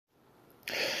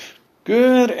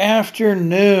Good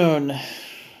afternoon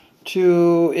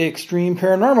to Extreme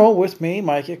Paranormal with me,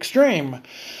 Mike Extreme.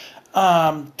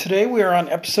 Today we are on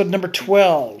episode number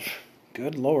 12.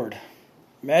 Good Lord.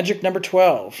 Magic number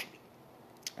 12.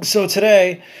 So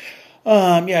today,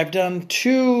 I've done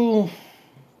two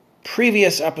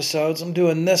previous episodes. I'm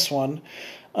doing this one.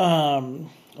 I'll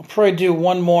probably do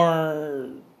one more.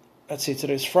 Let's see,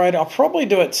 today's Friday. I'll probably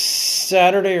do it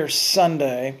Saturday or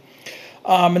Sunday.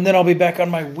 And then I'll be back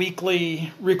on my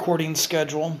weekly recording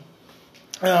schedule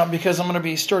because I'm going to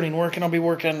be starting work, and I'll be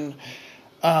working,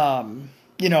 a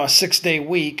 6-day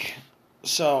week.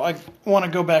 So I want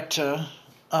to go back to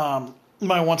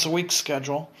my once-a-week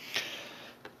schedule.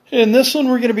 In this one,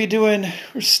 we're going to be doing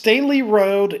Staley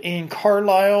Road in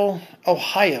Carlisle,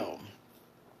 Ohio.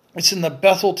 It's in the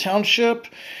Bethel Township,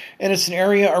 and it's an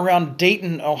area around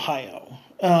Dayton, Ohio.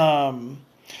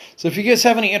 So if you guys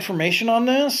have any information on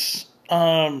this,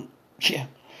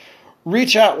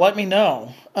 reach out, let me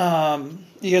know.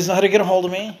 You guys know how to get a hold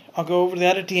of me. I'll go over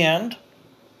that at the end.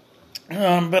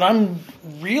 But I'm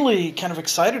really kind of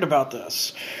excited about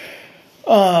this.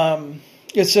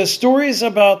 It says stories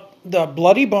about the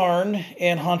Bloody Barn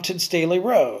and Haunted Staley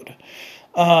Road.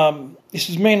 This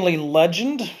is mainly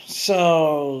legend,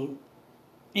 so,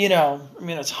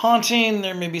 it's haunting.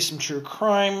 There may be some true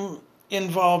crime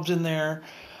involved in there.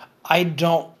 I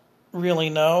don't really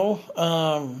know.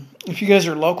 If you guys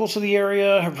are local to the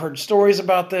area, have heard stories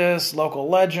about this, local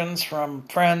legends from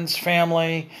friends,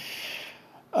 family,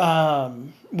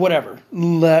 whatever,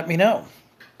 let me know.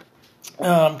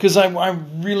 Because I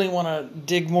really want to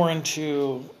dig more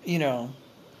into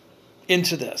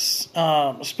this,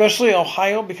 especially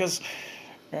Ohio, because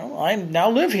I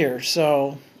now live here.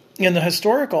 So in the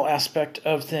historical aspect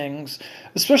of things,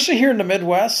 especially here in the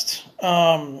Midwest,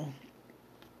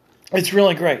 it's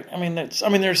really great.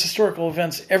 There's historical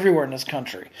events everywhere in this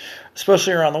country,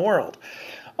 especially around the world.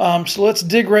 So let's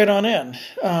dig right on in.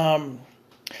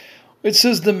 It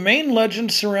says the main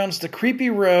legend surrounds the creepy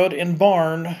road and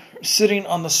barn sitting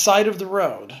on the side of the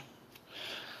road.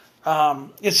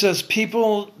 It says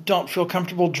people don't feel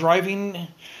comfortable driving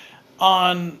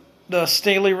on the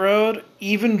Staley Road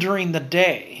even during the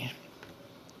day.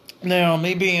 Now,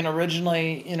 me being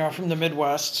originally, from the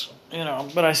Midwest,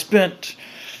 but I spent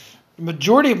the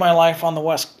majority of my life on the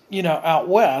west, out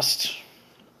west,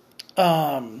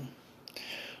 living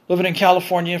in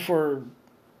California for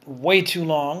way too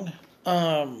long,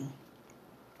 and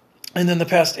then the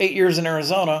past 8 years in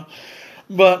Arizona.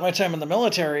 But my time in the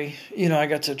military, I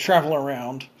got to travel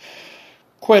around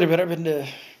quite a bit. I've been to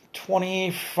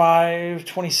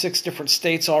 26 different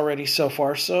states already so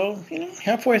far, so,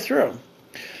 halfway through.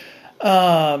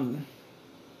 Now,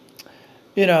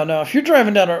 if you're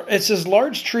driving down, it says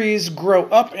large trees grow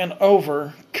up and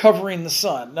over, covering the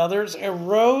sun. Now, there's a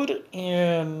road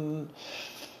in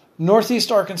northeast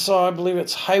Arkansas. I believe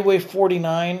it's Highway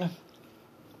 49.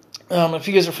 If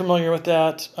you guys are familiar with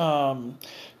that,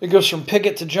 it goes from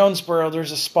Piggott to Jonesboro.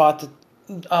 There's a spot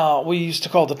that we used to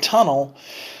call the tunnel.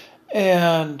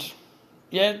 And,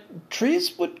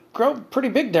 trees would grow pretty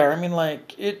big there.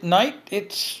 At night,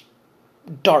 it's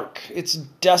dark. It's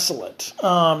desolate.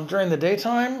 During the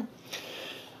daytime,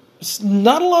 it's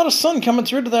not a lot of sun coming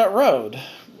through to that road.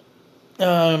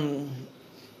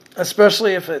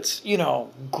 Especially if it's,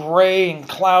 gray and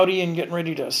cloudy and getting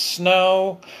ready to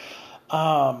snow.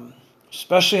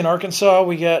 Especially in Arkansas,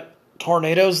 we get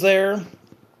tornadoes there.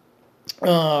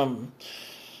 The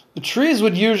trees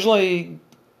would usually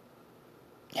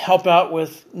help out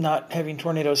with not having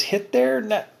tornadoes hit there in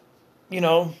that,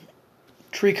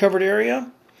 tree-covered area.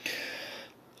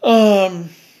 So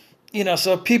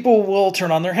people will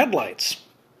turn on their headlights.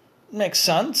 Makes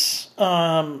sense.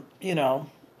 If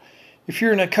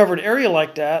you're in a covered area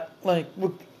like that,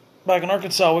 back in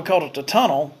Arkansas, we called it the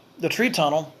tunnel, the tree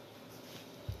tunnel.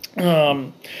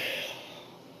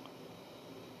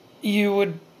 You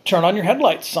would turn on your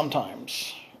headlights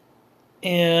sometimes.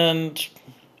 And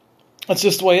that's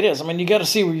just the way it is. You got to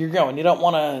see where you're going. You don't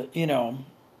want to,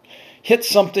 hit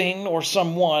something or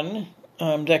someone.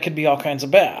 That could be all kinds of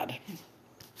bad.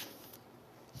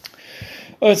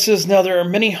 It says, now there are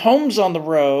many homes on the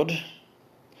road.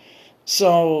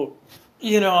 So,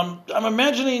 I'm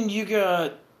imagining you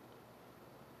got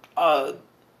a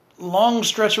long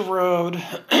stretch of road.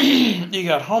 You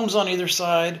got homes on either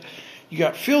side. You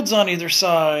got fields on either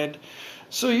side.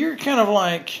 So you're kind of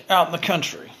like out in the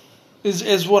country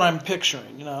is what I'm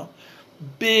picturing,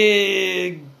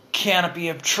 Big canopy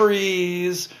of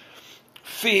trees,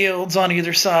 fields on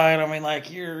either side.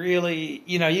 You're really,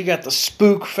 you got the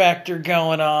spook factor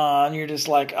going on. You're just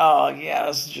like, oh yeah,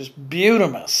 this is just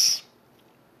beautimous.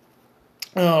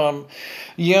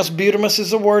 Yes, bituminous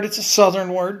is a word. It's a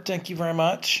southern word. Thank you very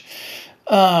much.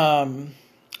 But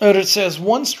it says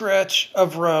one stretch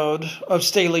of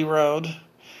Staley Road,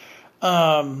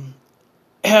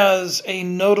 has a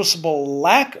noticeable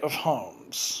lack of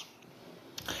homes.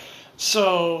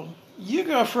 So you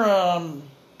go from,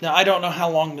 now I don't know how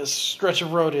long this stretch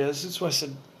of road is. That's why I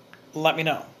said, let me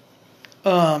know.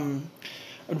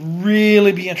 I'd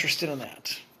really be interested in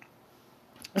that.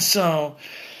 So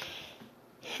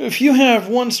if you have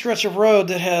one stretch of road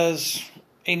that has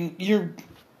you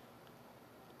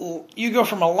go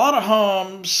from a lot of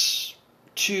homes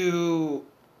to,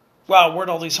 wow, where'd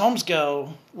all these homes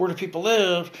go? Where do people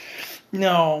live?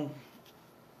 No,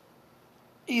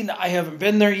 I haven't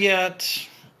been there yet.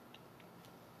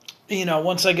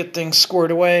 Once I get things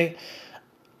squared away,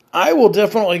 I will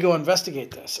definitely go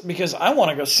investigate this because I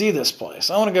want to go see this place.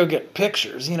 I want to go get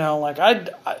pictures. That's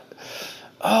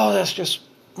just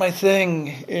my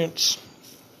thing. It's,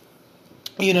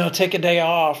 take a day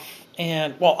off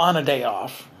on a day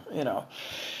off,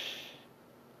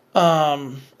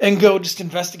 and go just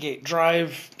investigate,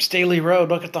 drive Staley Road,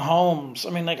 look at the homes.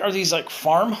 I mean, are these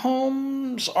farm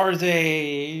homes? Are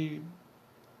they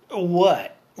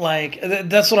what?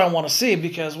 That's what I want to see,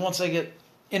 because once I get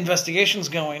investigations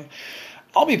going,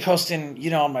 I'll be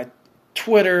posting, on my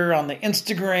Twitter, on the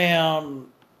Instagram,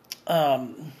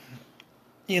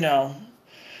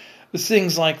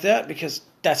 things like that, because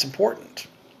that's important.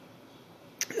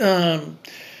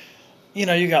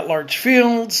 You got large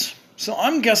fields. So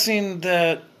I'm guessing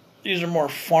that these are more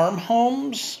farm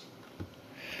homes.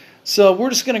 So we're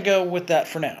just going to go with that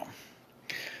for now.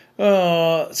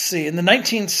 Let's see. In the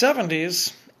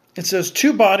 1970s, it says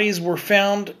 2 bodies were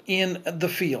found in the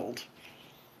field.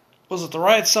 Was it the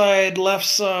right side, left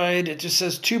side? It just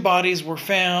says 2 bodies were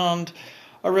found.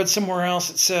 I read somewhere else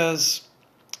it says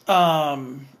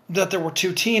that there were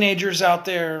 2 teenagers out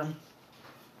there.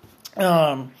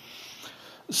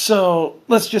 So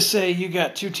let's just say you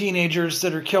got 2 teenagers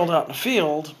that are killed out in the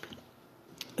field.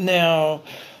 Now,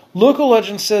 local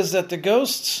legend says that the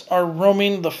ghosts are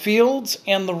roaming the fields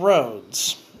and the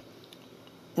roads.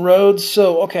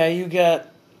 So, okay, you got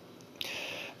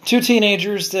 2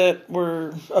 teenagers that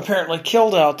were apparently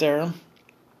killed out there,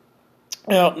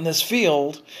 out in this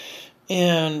field.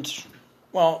 And,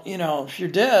 well, if you're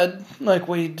dead, like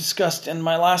we discussed in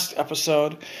my last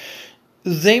episode,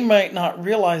 they might not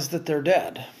realize that they're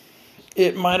dead.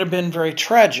 It might have been very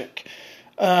tragic.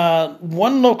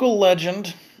 One local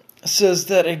legend says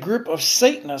that a group of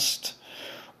Satanists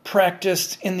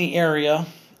practiced in the area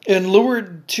and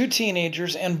lured 2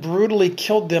 teenagers and brutally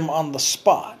killed them on the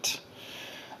spot.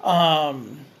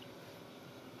 I'm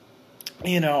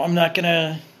not going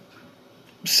to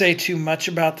say too much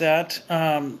about that.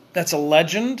 That's a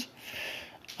legend.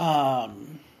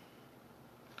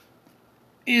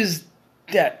 Is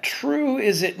that true?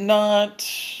 Is it not?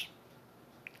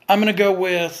 I'm going to go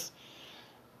with,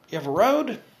 you have a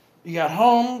road, you got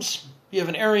homes, you have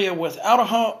an area without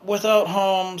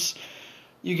homes,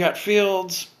 you got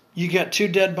fields, you got 2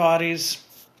 dead bodies,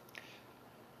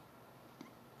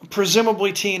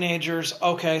 presumably teenagers.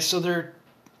 Okay, so they're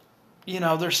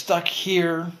stuck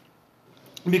here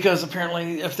because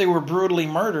apparently if they were brutally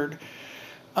murdered,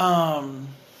 you're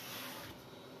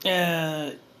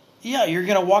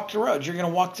going to walk the roads, you're going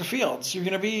to walk the fields, you're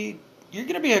going to be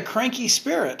a cranky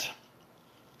spirit.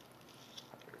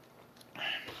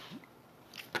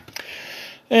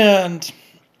 And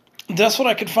that's what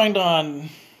I could find on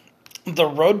the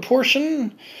road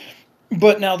portion.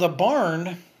 But now the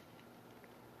barn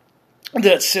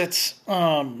that sits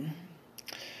on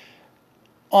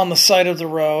the side of the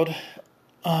road,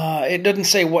 it doesn't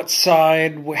say what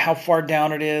side, how far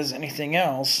down it is, anything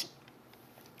else.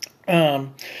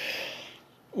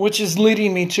 Which is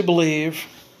leading me to believe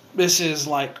this is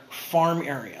farm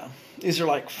area. These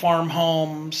are farm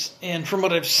homes. And from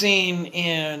what I've seen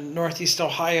in Northeast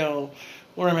Ohio,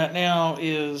 where I'm at now,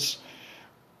 you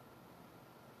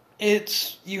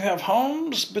have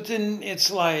homes, but then it's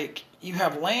you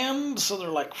have land, so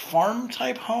they're farm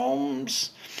type homes.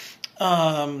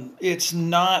 It's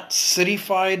not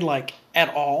cityfied at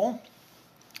all,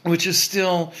 which is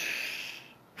still,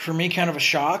 for me, kind of a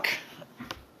shock.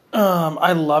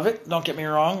 I love it, don't get me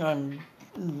wrong. I'm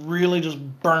really just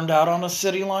burned out on a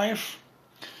city life.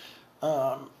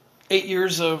 8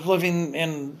 years of living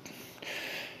in,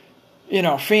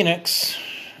 Phoenix,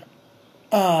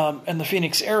 and the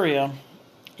Phoenix area,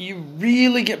 you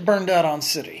really get burned out on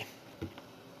city.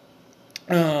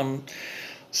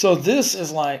 So this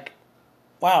is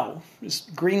wow, this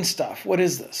green stuff. What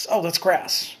is this? Oh, that's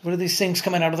grass. What are these things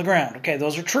coming out of the ground? Okay,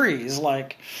 those are trees.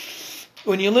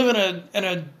 when you live in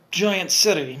a giant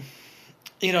city,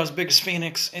 as big as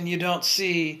Phoenix, and you don't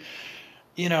see,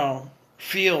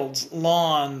 fields,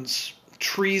 lawns,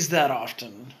 trees that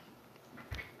often,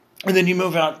 and then you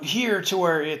move out here to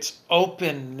where it's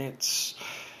open,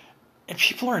 and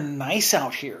people are nice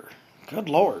out here. Good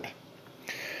Lord.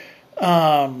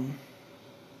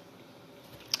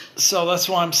 So that's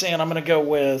why I'm saying I'm going to go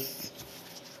with,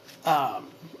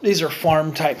 these are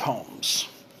farm type homes.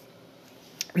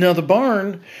 Now the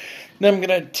barn, then I'm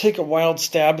going to take a wild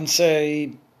stab and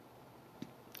say,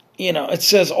 it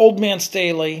says Old Man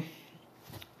Staley,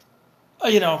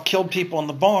 killed people in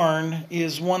the barn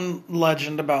is one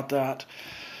legend about that.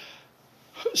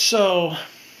 So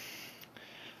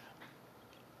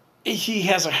he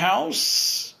has a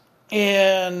house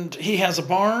and he has a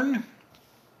barn.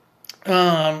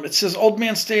 It says Old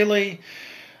Man Staley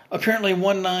apparently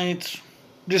one night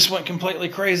just went completely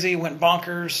crazy, went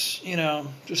bonkers,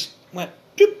 just went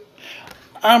doop.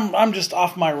 I'm just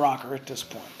off my rocker at this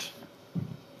point.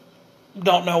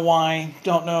 Don't know why.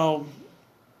 Don't know.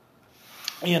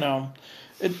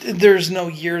 There's no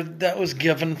year that was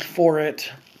given for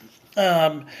it.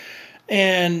 And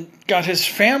got his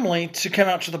family to come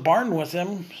out to the barn with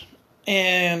him,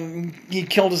 and he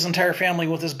killed his entire family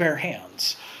with his bare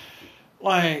hands.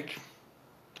 Like,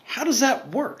 how does that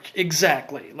work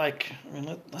exactly? Like,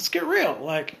 let's get real.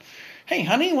 Like, hey,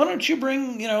 honey, why don't you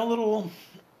bring, little,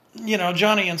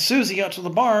 Johnny and Susie out to the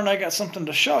barn? I got something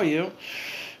to show you.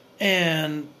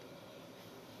 And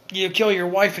you kill your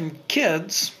wife and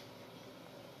kids,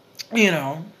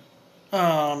 I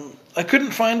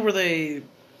couldn't find where they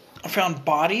found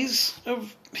bodies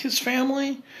of his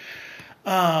family.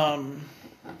 Another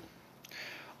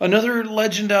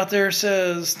legend out there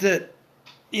says that,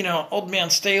 Old Man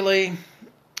Staley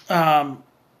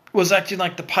was acting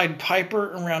like the Pied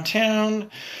Piper around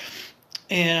town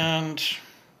and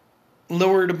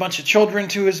lured a bunch of children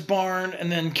to his barn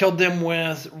and then killed them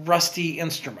with rusty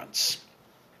instruments.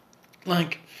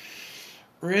 Like,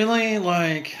 really?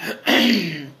 Like,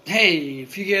 hey,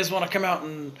 if you guys want to come out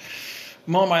and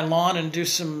mow my lawn and do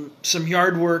some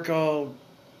yard work, I'll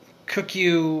cook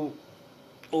you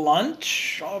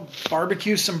lunch. I'll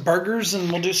barbecue some burgers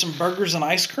and we'll do some burgers and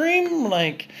ice cream.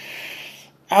 Like,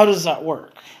 how does that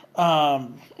work?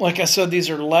 Like I said, these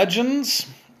are legends.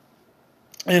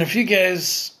 And if you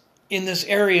guys in this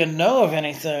area know of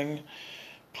anything,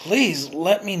 please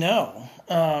let me know.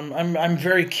 I'm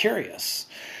very curious.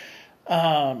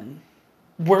 Where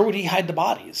would he hide the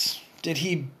bodies? Did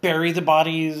he bury the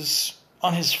bodies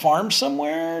on his farm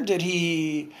somewhere? Did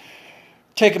he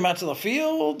take them out to the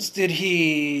fields? Did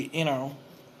he, and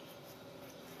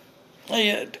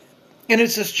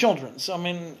it's his children. So,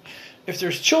 if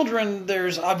there's children,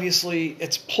 there's obviously,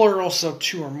 it's plural, so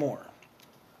 2 or more.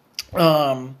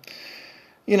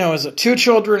 Is it 2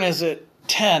 children? Is it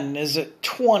 10? Is it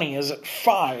 20? Is it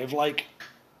 5? Like,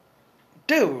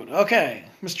 dude, okay,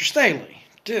 Mr. Staley,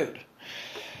 dude.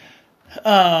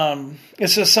 It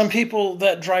says some people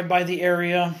that drive by the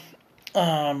area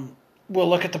will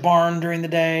look at the barn during the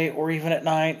day or even at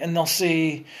night, and they'll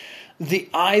see the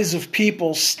eyes of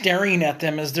people staring at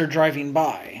them as they're driving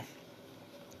by.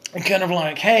 And kind of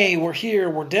like, hey, we're here,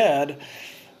 we're dead.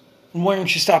 Why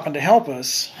aren't you stopping to help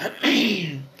us?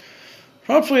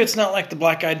 Hopefully it's not like the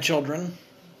black-eyed children,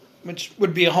 which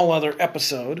would be a whole other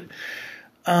episode.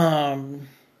 But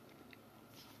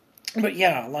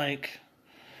yeah, like,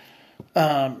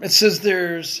 it says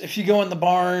if you go in the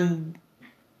barn,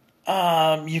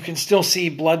 you can still see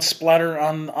blood splatter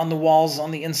on the walls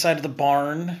on the inside of the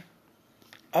barn.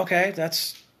 Okay,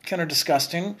 that's kind of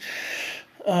disgusting.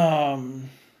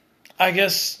 I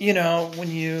guess, when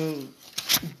you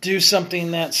do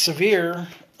something that's severe,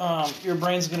 your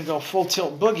brain's going to go full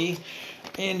tilt boogie,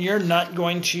 and you're not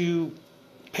going to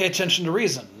pay attention to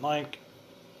reason. Like,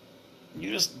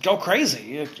 you just go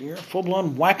crazy. You're a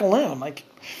full-blown whack-a-loon. Like,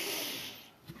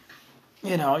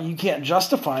 you can't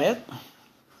justify it.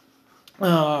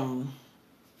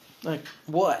 Like,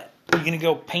 what? Are you going to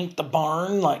go paint the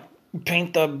barn? Like,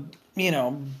 paint the,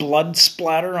 blood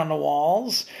splatter on the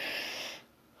walls?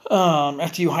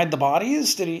 After you hide the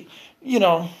bodies? Did he,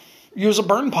 use a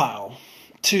burn pile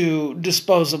to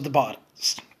dispose of the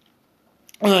bodies?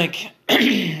 Like,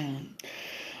 I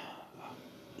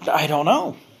don't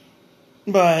know.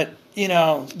 But,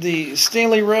 the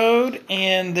Staley Road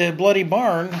and the Bloody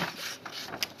Barn,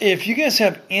 if you guys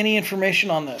have any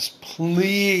information on this,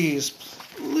 please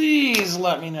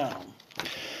let me know.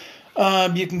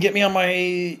 You can get me on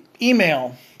my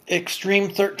email,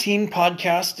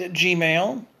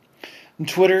 extreme13podcast@gmail.com. And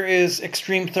Twitter is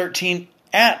extreme13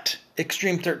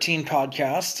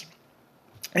 @extreme13podcast.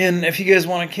 And if you guys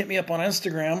want to hit me up on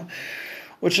Instagram,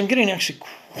 which I'm getting actually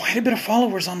quite a bit of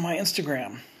followers on my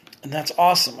Instagram, and that's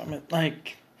awesome. I'm at I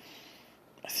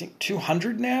think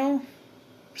 200 now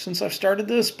since I've started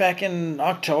this back in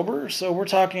October. So we're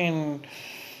talking,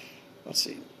 let's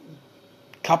see,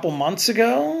 a couple months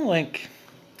ago.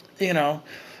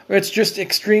 It's just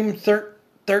Extreme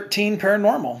 13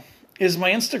 Paranormal is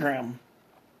my Instagram.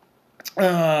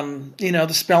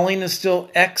 The spelling is still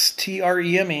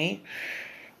XTREME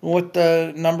with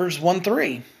the numbers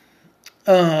 13.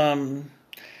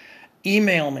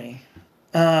 Email me.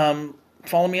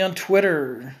 Follow me on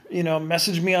Twitter.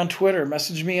 Message me on Twitter.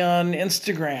 Message me on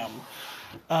Instagram.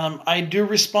 I do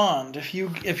respond. If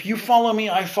you follow me,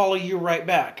 I follow you right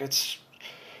back. It's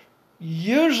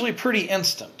usually pretty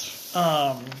instant.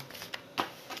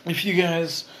 If you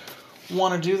guys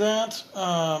want to do that,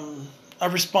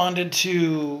 I've responded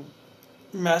to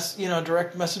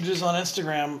direct messages on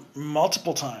Instagram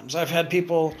multiple times. I've had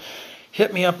people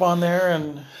hit me up on there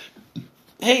and,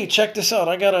 hey, check this out.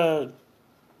 I'm going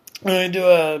to do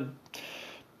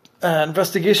an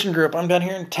investigation group. I'm down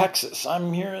here in Texas.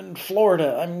 I'm here in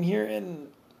Florida. I'm here in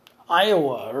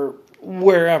Iowa or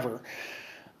wherever.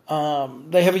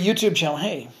 They have a YouTube channel.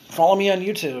 Hey, follow me on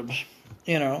YouTube,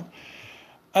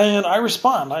 And I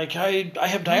respond. I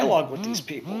have dialogue with these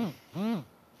people.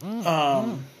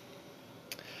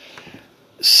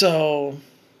 So,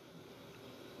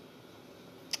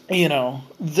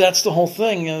 that's the whole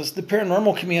thing, is the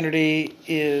paranormal community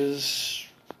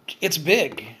it's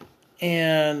big.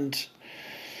 And,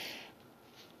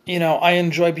 I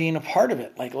enjoy being a part of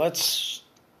it. Let's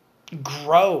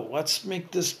grow. Let's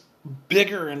make this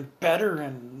bigger and better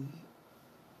and,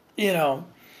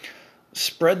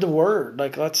 spread the word.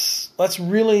 Let's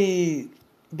really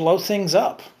blow things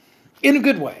up in a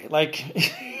good way. Let's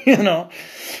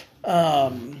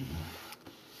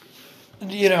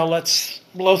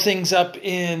blow things up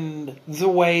in the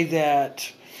way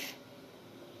that,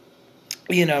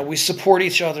 we support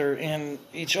each other in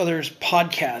each other's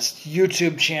podcast,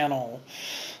 YouTube channel,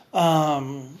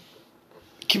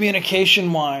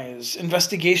 communication-wise,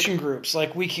 investigation groups,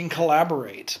 we can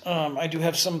collaborate. I do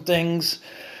have some things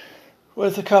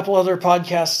with a couple other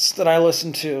podcasts that I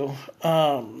listen to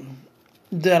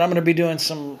that I'm going to be doing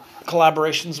some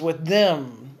collaborations with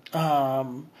them.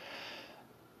 Don't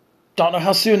know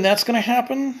how soon that's going to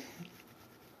happen.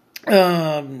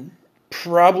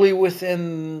 Probably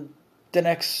within the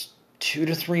next 2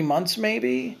 to 3 months,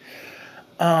 maybe.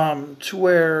 To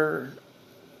where,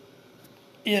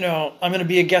 I'm going to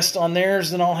be a guest on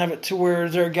theirs, and I'll have it to where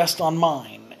they're a guest on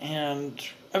mine. And,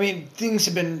 things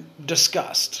have been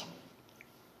discussed.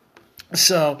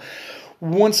 So,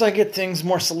 once I get things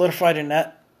more solidified in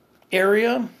that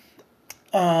area,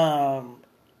 I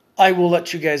will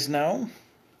let you guys know.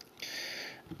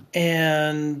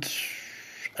 And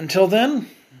until then,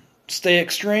 stay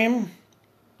extreme.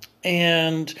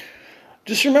 And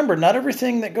just remember, not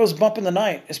everything that goes bump in the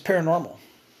night is paranormal.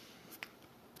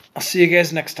 I'll see you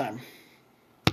guys next time.